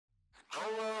Hey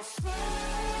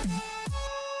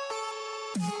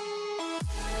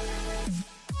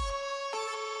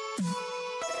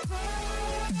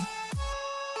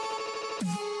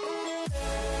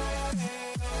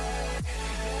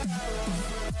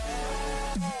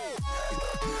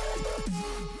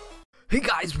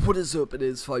guys, what is up? It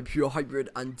is Pure Hybrid,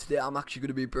 and today I'm actually going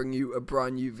to be bringing you a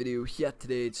brand new video here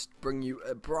today. It's bringing you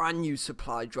a brand new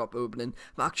supply drop opening.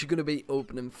 I'm actually going to be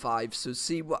opening 5, so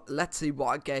let's see what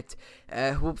I get.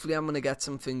 Hopefully I'm going to get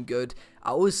something good.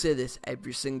 I always say this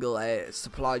every single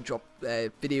supply drop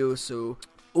video, so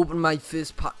open my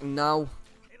first pack now.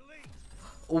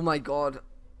 Oh my god.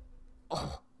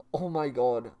 Oh my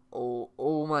god.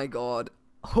 Oh my god.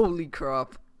 Holy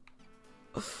crap.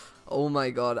 Oh my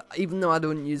god, even though I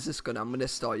don't use this gun, I'm gonna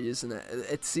start using it.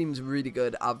 It seems really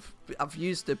good. I've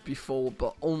used it before,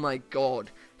 but oh my god,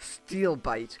 steel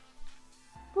bite.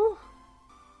 Whew.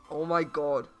 Oh my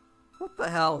god, what the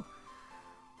hell?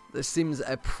 This seems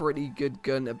a pretty good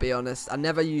gun, to be honest. I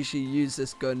never usually use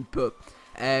this gun, but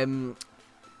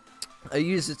I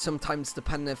use it sometimes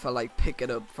depending if I like pick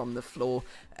it up from the floor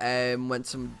when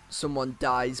someone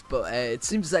dies, but it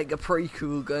seems like a pretty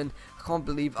cool gun. I can't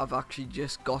believe I've actually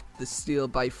just got the steel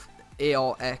by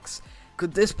ARX.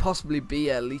 Could this possibly be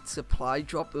elite supply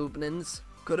drop openings?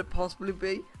 Could it possibly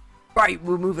be? Right,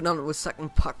 we're moving on to a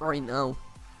second pack right now.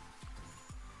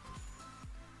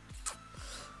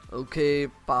 Okay,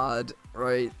 bad.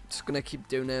 Right, just gonna keep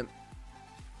doing it.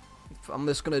 I'm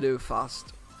just gonna do it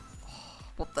fast.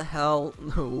 What the hell?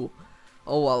 No.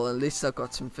 Oh well, at least I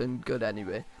got something good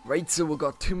anyway. Right, so we've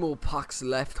got 2 more packs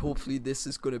left. Hopefully this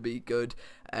is going to be good.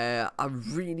 I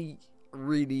really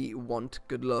want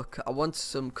good luck. I want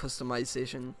some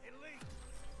customization.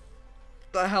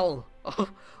 The hell? Oh,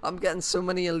 I'm getting so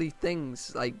many elite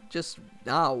things, like, just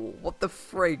now. What the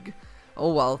frig?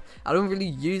 Oh well, I don't really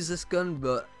use this gun,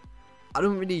 but I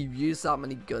don't really use that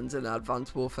many guns in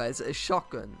Advanced Warfare. Is it a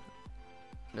shotgun?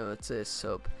 No, it's a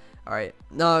sub. Alright,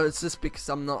 no, it's just because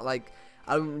I'm not like,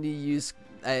 I don't really use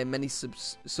many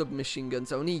submachine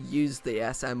guns. I only use the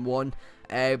SM1,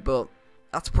 but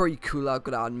that's pretty cool, I've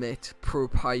got to admit. Pro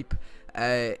Pipe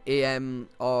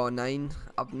AMR9,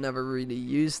 I've never really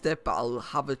used it, but I'll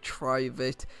have a try of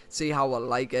it, see how I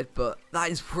like it. But that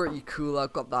is pretty cool.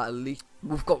 I've got that elite.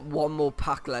 We've got 1 more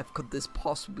pack left. Could this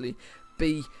possibly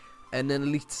be an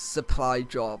elite supply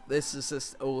drop? This is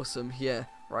just awesome here,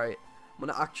 right? I'm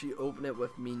gonna actually open it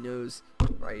with me nose.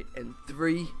 Right, in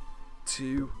 3,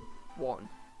 2, 1.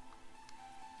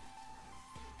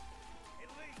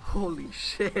 Holy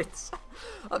shit.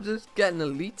 I'm just getting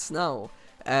elites now.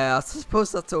 I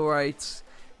suppose that's alright.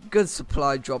 Good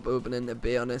supply drop opening, to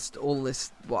be honest. All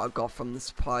this what I got from the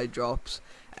supply drops.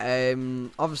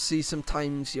 Obviously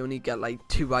sometimes you only get like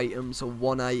 2 items or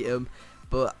 1 item,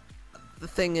 but the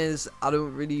thing is, I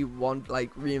don't really want like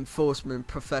reinforcement,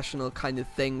 professional kind of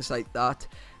things like that.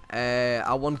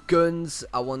 I want guns.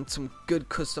 I want some good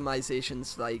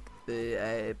customizations, like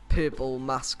the purple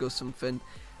mask or something,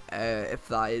 if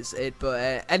that is it.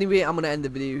 But anyway, I'm gonna end the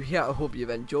video here. I hope you've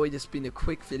enjoyed. It's been a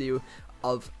quick video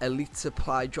of elite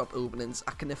supply drop openings.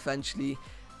 I can eventually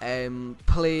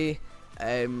play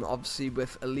obviously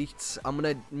with elites. I'm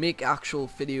gonna make actual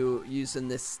video using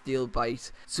this steel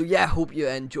bite. So yeah, hope you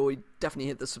enjoyed. Definitely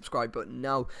hit the subscribe button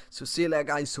now. So see you later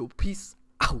guys, so peace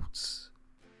out.